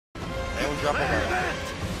Anyone drop over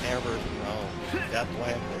Hammerverse? No. That's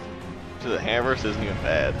Lancer. So the Hammerverse isn't even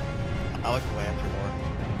bad. I like the Lancer more.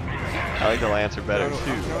 I like the Lancer better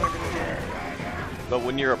too. But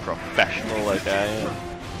when you're a professional like I am,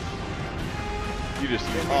 you just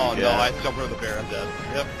use Oh no, I jumped over the bear, I'm dead.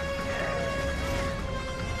 Yep.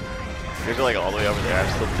 You guys are like all the way over there, I'm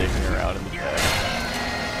still digging around in the back.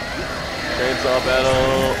 Chainsaw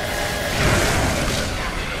battle!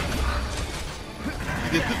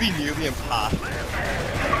 This would be nearly impossible.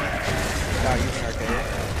 Not using arcade.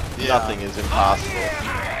 Yeah. Nothing is impossible.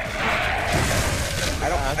 I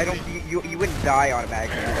don't, you wouldn't die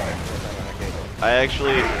automatically. I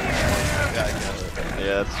actually, Yeah, I get it.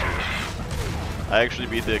 yeah, that's true. I actually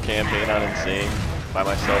beat the campaign on Insane by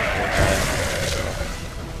myself one time.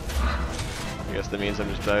 I guess that means I'm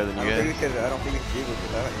just better than you guys. I don't think you should do this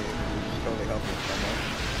without you. You just totally help you someone.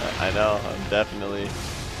 I know, I'm definitely.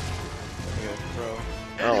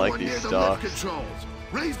 I don't like these stocks.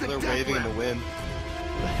 They're waving in the wind.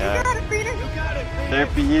 Yeah. They're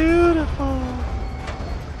beautiful.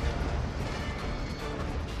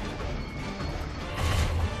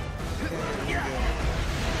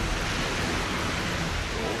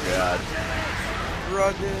 Oh god.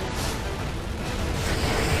 Rugged.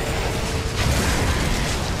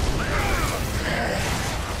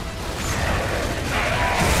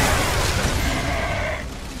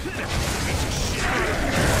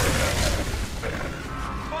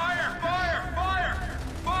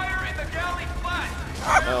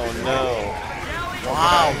 Oh no.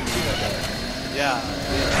 Wow. Yeah.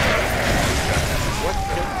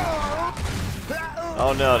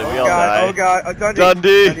 Oh no, did we all die? Oh god,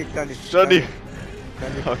 Dundee! Dundee.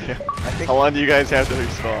 Okay. How long do you guys have to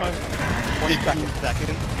respawn? 20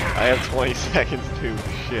 seconds. I have 20 seconds too.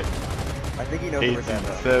 Shit. I think he knows 18, where we're at.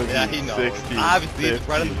 17, Yeah, he knows. 16, Obviously, it's 15,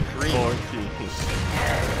 right on the screen. 14.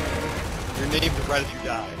 Your name's right as you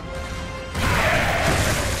die.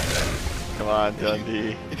 Come on,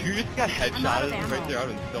 Dundee. If you just got headshotted right there, I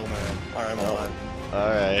would have been so mad. Alright, I'm alive.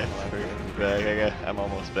 Alright, we're back. I'm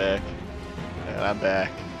almost back. And I'm back.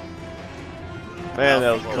 Man,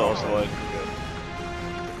 that was a close one.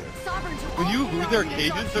 When you lose their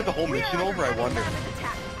cages, there's a whole mission over, I wonder.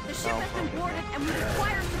 The ship has been boarded and we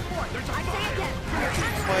require support. I say again,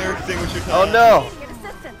 Fire extinguisher. Oh no! get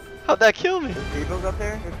assistance. How'd that kill me? There's people up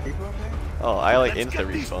there? There's people up there? Oh, I like insta respawn.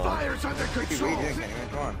 Dude, what are you doing, Kenny?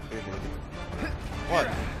 Come on. What?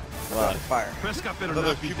 Come on. Fire. Prescott better So not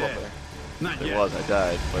there's be people up dead. there. Not There yet. was, I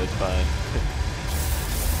died, but it's fine.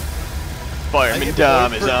 Fireman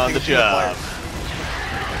Dom is on the job.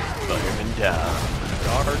 Fireman Dom.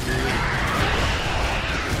 Dog, dude.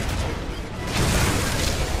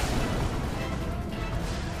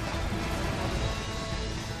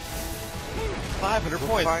 $500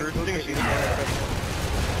 points for extinguishing.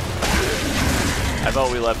 I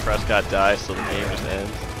thought we let Prescott die so the game just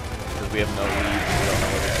ends. Because we have no lead, we don't know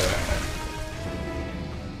what to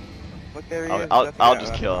do. Look, there he is. I'll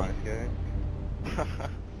just kill him.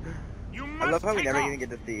 You I must love how we take never off. even get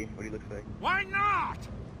to see what he looks like. Why not?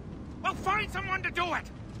 Well, find someone to do it.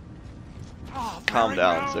 Oh, Calm very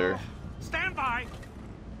down, well. sir. Stand by.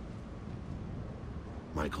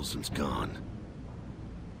 Michelson's gone.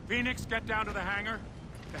 Phoenix, get down to the hangar.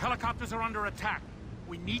 The helicopters are under attack.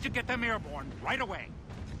 We need to get them airborne right away.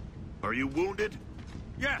 Are you wounded?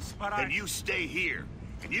 Yes, but Then you stay here,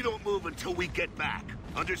 and you don't move until we get back.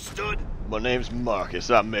 Understood? My name's Marcus,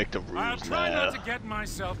 I make the I'll rules try not now. to get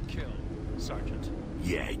myself killed, Sergeant.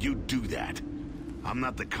 Yeah, you do that. I'm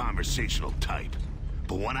not the conversational type.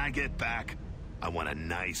 But when I get back, I want a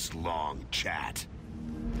nice long chat.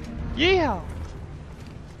 Yeah!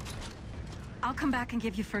 I'll come back and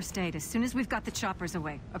give you first aid as soon as we've got the choppers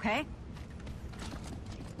away, okay?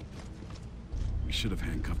 We should have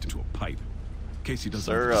handcuffed him to a pipe. In case he doesn't.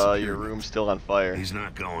 Sir, your room's still on fire. He's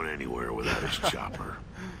not going anywhere without his chopper.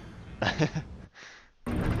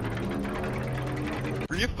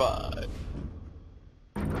 3 of 5.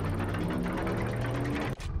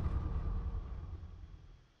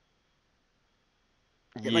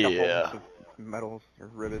 Get like a Yeah. whole bunch of metals or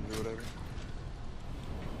ribbons or whatever.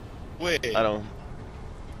 Wait. I don't...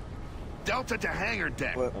 Delta to hangar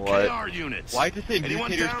deck. What? KR units. Why does it say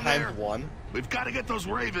Anyone mutators down times there? 1? We've got to get those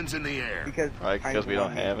ravens in the air. Because Right, because we don't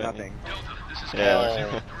one have means any. nothing.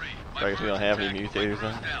 Yeah, I guess we don't have any mutators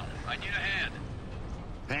then.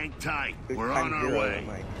 Hang tight. It's We're times on our 0, way. I'm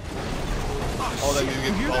like, Oh, that music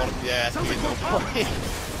gets blown up the ass. You get no point.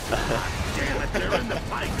 Damn it, they're in the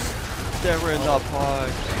pipes. They're in the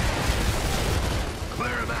park.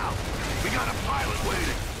 Clear them out. We got a pilot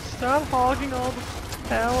waiting. Stop hogging all the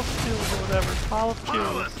pal of kills or whatever. Pile of kills.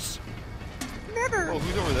 Pilots. never! Oh,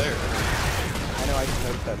 who's over there? I just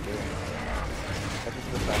noticed that too. That's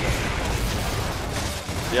just the second.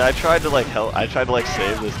 Yeah, I tried to like help. I tried to like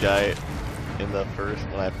save this guy in the first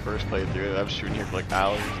when I first played through it. I was shooting here for like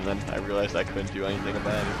hours, and then I realized I couldn't do anything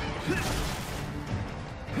about it.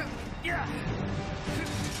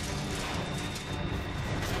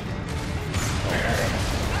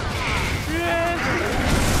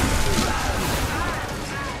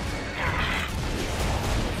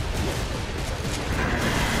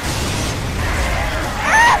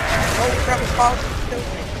 Oh, crap, his father killed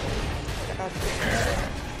me.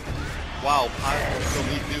 Wow, Pilot will kill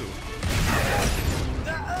me too.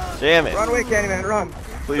 Damn it! Run away, Candyman, run.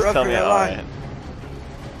 Please Run tell for me your how I life. am.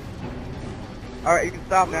 Alright, you can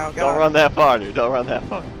stop now. Go Don't on. run that far, dude. Don't run that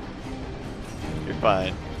far. You're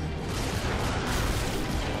fine.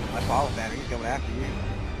 My follow banner, he's coming after you.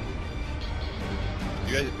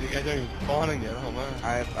 You guys aren't even spawning yet, oh man.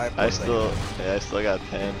 I still got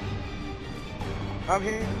 10. I'm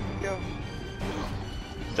here. Go.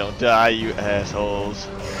 Don't die, you assholes.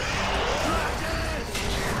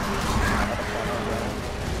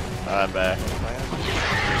 I'm back.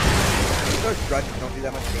 Those grudges don't do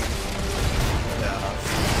that much damage. Yeah.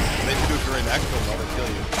 They should do it during action while they kill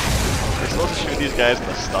you. We're supposed to shoot these guys in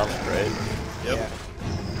the stomach, right? Yep. Yeah.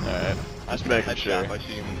 Alright. Just Making making sure. By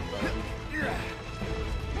shooting him in the stomach.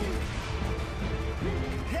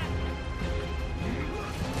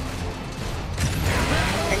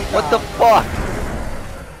 What the fuck?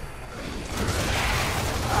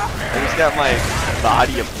 I just got my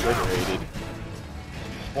body obliterated.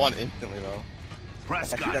 Spawn instantly though.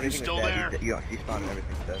 Prescott, you still there? You spawn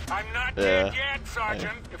everything dead. I'm not Yeah. dead yet,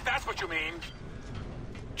 Sergeant, if that's what you mean.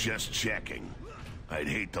 Just checking. I'd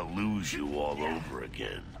hate to lose you all over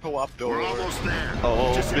again. Co-op door. We're almost there.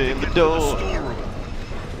 Oh, Just have to open the get to door. storeroom.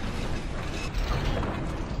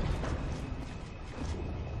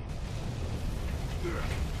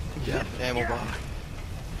 Yeah, ammo box.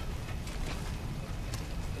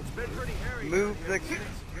 It's been pretty hairy. Move the You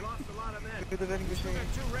lost a lot of men. to the vending machine.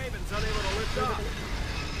 Two Ravens unable to lift off.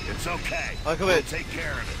 It's okay. Look at We'll it. take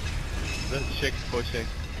care of it. That chick's pushing.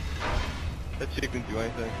 That chick didn't do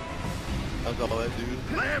anything. That was all that dude.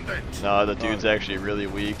 Lambert! No, the dude's actually really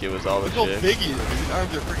weak. It was all the Look how shit. big he is, dude. His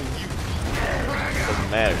arms are freaking huge.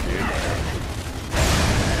 Doesn't matter, dude.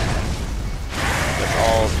 That's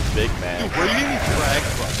all big man. Dude, where are you getting these frags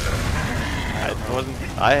from?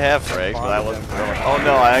 I have frags, but I wasn't throwing. Oh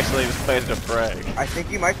no, I actually just planted a frag. I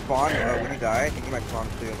think you might spawn when you die. I think you might spawn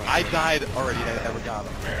too. I died already and I never got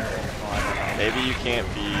him. Maybe you can't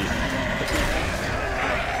be.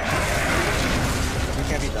 You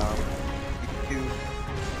can't be dumb. You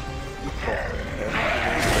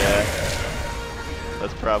Yeah.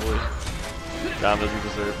 That's probably. Dom doesn't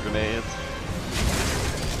deserve grenades.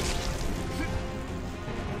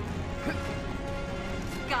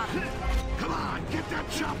 Got him. Come on, get that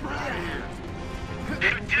chopper out of here!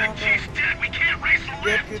 She's dead! We can't race the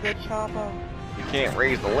Get to the chopper. You can't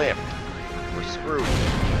raise the lift. We're screwed.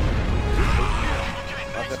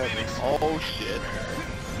 Oh shit.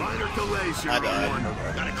 Minor delays here, I died.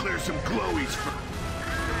 everyone. Gotta clear some glowies first.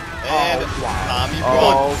 And Tommy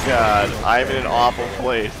Oh god, I'm in an awful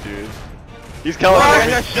place, dude. He's coming Run, for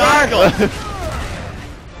me. a shotgun!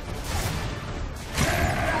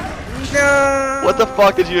 No. What the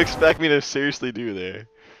fuck did you expect me to seriously do there?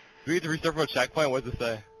 Do we have to restart from a checkpoint? What does it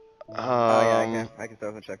say? Oh yeah, I can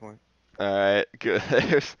start with a checkpoint. Alright, good.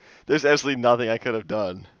 There's absolutely nothing I could have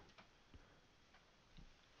done.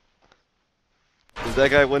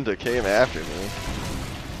 That guy wouldn't have came after me.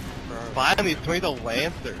 Finally, it's 20 the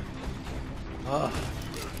Lancer. Ugh.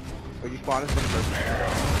 Oh, you spawn as one person.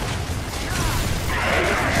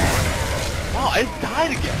 Wow, I just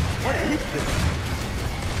died again. What is this?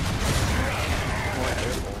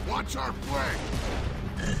 Watch our flank!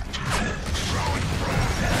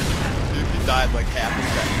 Dude, he died like half a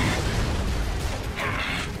second.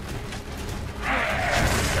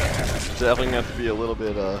 Definitely gonna have to be a little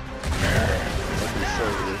bit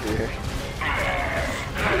conservative here.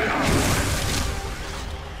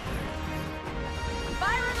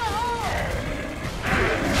 Fire in the hole!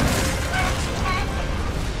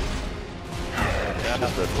 Yeah,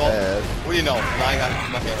 Just a well, tad. what do you know? I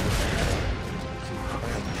got my hand.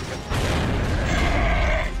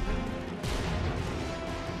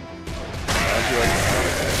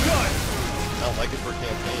 I don't like it for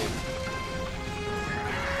campaign.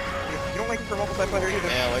 You don't like it for multiplayer either.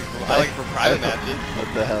 Yeah, I like it for private matches.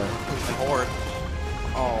 What the hell? And Horde.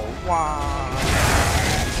 Oh wow.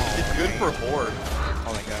 It's good for Horde.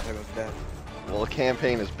 Oh my god, everyone's dead. Well, a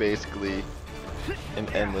campaign is basically an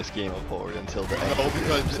endless game of horde until the end. No, of the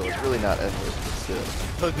game, because- so it's really not endless, but still.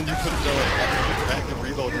 So then you put the active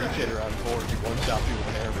reload indicator on forward, you one-shot people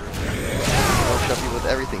with a hammer. Don't shove you with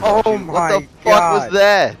everything. Oh don't you? What my the fuck was God.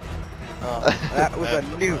 that? That was a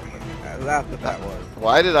nuke. That's what that was.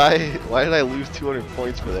 Why did I lose 200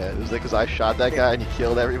 points for that? Was it because I shot that guy and he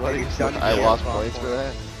killed everybody? So I lost points for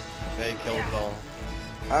that? They killed us all.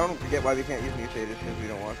 I don't get why we can't use mutated because we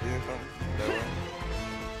don't want to or something.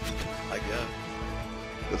 I guess.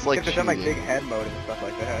 It's like if it's in like big cheating. head mode and stuff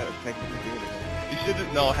like that, it makes me do anything. You should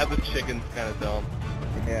just, no, have the chickens kind of dumb.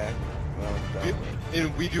 Yeah. Well, it's dumb.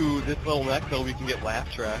 And we do this little next so we can get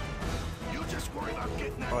laugh track. You just worry about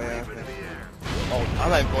getting that Oh, yeah. raven in the air. Oh, I'm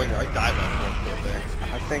not even going there. I died last one still there.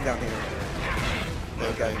 I'm staying down here.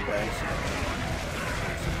 Those guys are bad.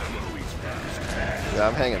 Yeah,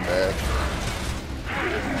 I'm hanging back.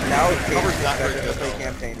 Now Kane's Cover's can not expect very us to good, play though.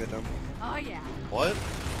 campaign with them. Oh yeah. What?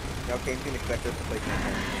 Now Kane can expect us to play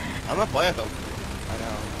campaign. I'm not playing them. I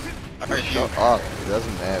know. I heard you. Shut up. It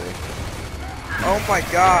doesn't matter. Oh my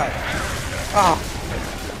god! Oh!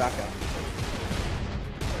 Back up.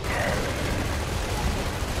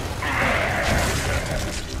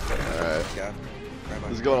 Alright. God.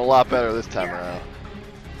 This is going a lot better this time around.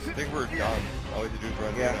 I think we're done. All we have to do is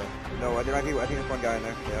run. Yeah. No, I think there's one guy in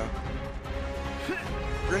there. Yeah.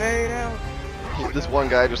 Grenade out! This one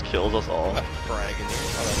guy just kills us all. I'm fragging you.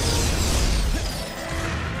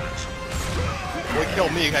 Well, he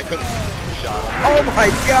killed me. I couldn't shot him. Oh my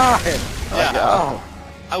god! Yeah. Oh.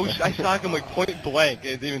 I shot him like point blank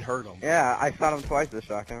and it didn't even hurt him. Yeah, I shot him twice with a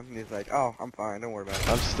shotgun, and he's like, oh, I'm fine, don't worry about it.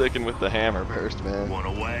 I'm sticking with the hammer burst, man. One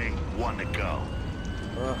away, one to go.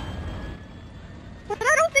 Ugh. But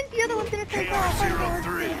I don't think the other one's gonna take off.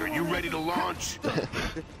 KR-03, are you ready to launch?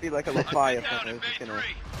 Just be like a Leviathan, it's just gonna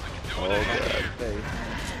Oh god. stay.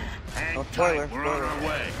 Hang Oh, spoiler, tight, we're on spoiler. our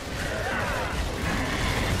way.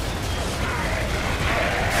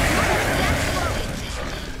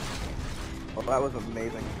 Well, that was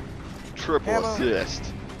amazing. Triple Ammo.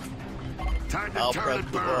 assist. Time to I'll turn press and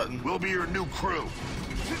the burn. button. We'll be your new crew.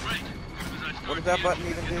 What does that button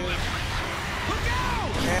even do? Or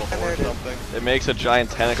And there it is. something. It makes a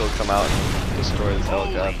giant tentacle come out and destroy this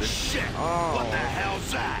Holy helicopter. shit! Oh. What the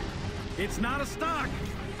hell's that? It's not a stock.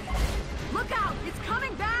 Look out! It's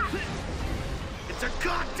coming back! It's a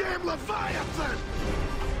goddamn Leviathan!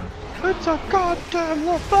 It's a goddamn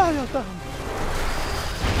Leviathan!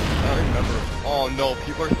 I don't remember. Oh no,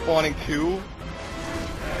 people are spawning too?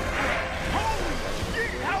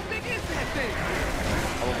 How big is that thing?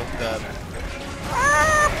 I'm almost dead.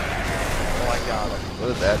 Oh, I got him. What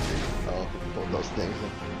did that do? Oh, pulled those things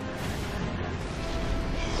in.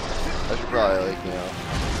 I should probably, like, you know,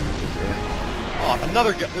 just, Oh,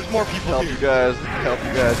 another guy. There's more people help here. you guys out.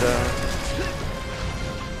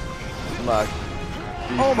 My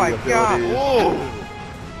Oh my DC God. abilities. Whoa!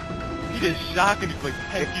 He did shotgun you like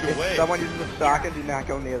 10 feet If away. someone uses a shotgun, do not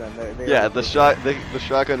go near them. They're Yeah, the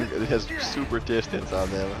shotgun has super distance on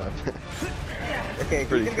them. Okay,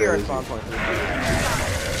 pretty you can be our crazy. spawn point.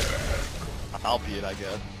 I'll be it, I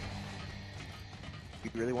guess.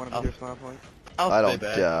 You really want to be their spawn point? I'll I stay don't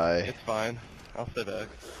back. die. It's fine. I'll stay back.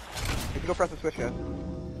 You can go press the switch, guys.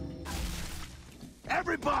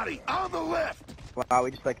 Everybody, on the lift! Wow,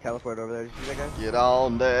 we just like teleported over there. Did you see that, guys? Get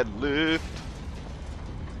on that lift.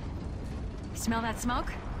 Smell that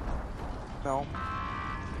smoke? No.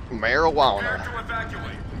 Marijuana.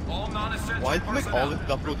 evacuate. All non-essential Why does it make all this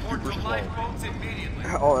stuff go super slow? lifeboats immediately.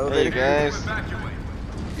 Oh, Hey elevator. guys. Evacuate.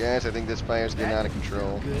 Guys, I think this fire's getting out of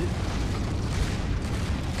control.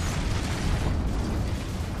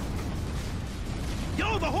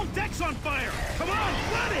 Yo, the whole deck's on fire! Come on,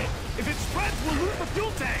 flood it! If it spreads, we'll lose the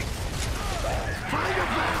fuel tanks! Find a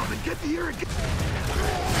valve and get the irrigation.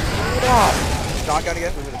 Shotgun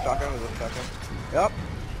again? Was it a shotgun? Was it a shotgun? Yep.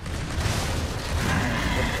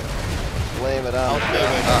 Blame it I'll on stay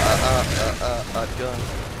a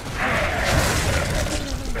gun.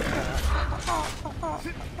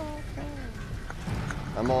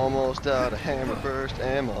 I'm almost out of hammer burst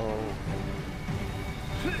ammo.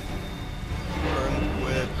 Turn the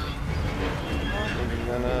switch. I'm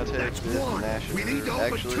gonna take That's this one. masher. We need to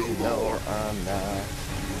open Actually, two no, more. I'm not.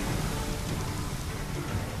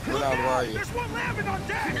 Where are you? There's one landing on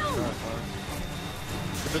deck!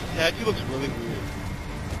 The tattoo looks really weird.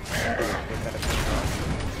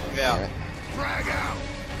 Yeah. Frag out!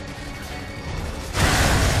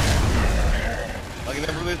 Like, I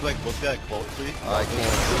never really, like, looked at it closely. I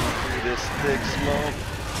can't see through this thick smoke.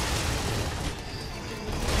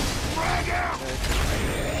 Frag out!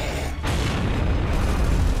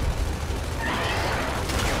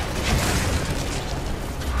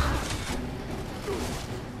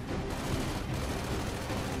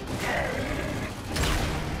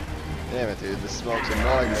 Damn it, dude. The smoke's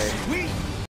annoying me. Sweet!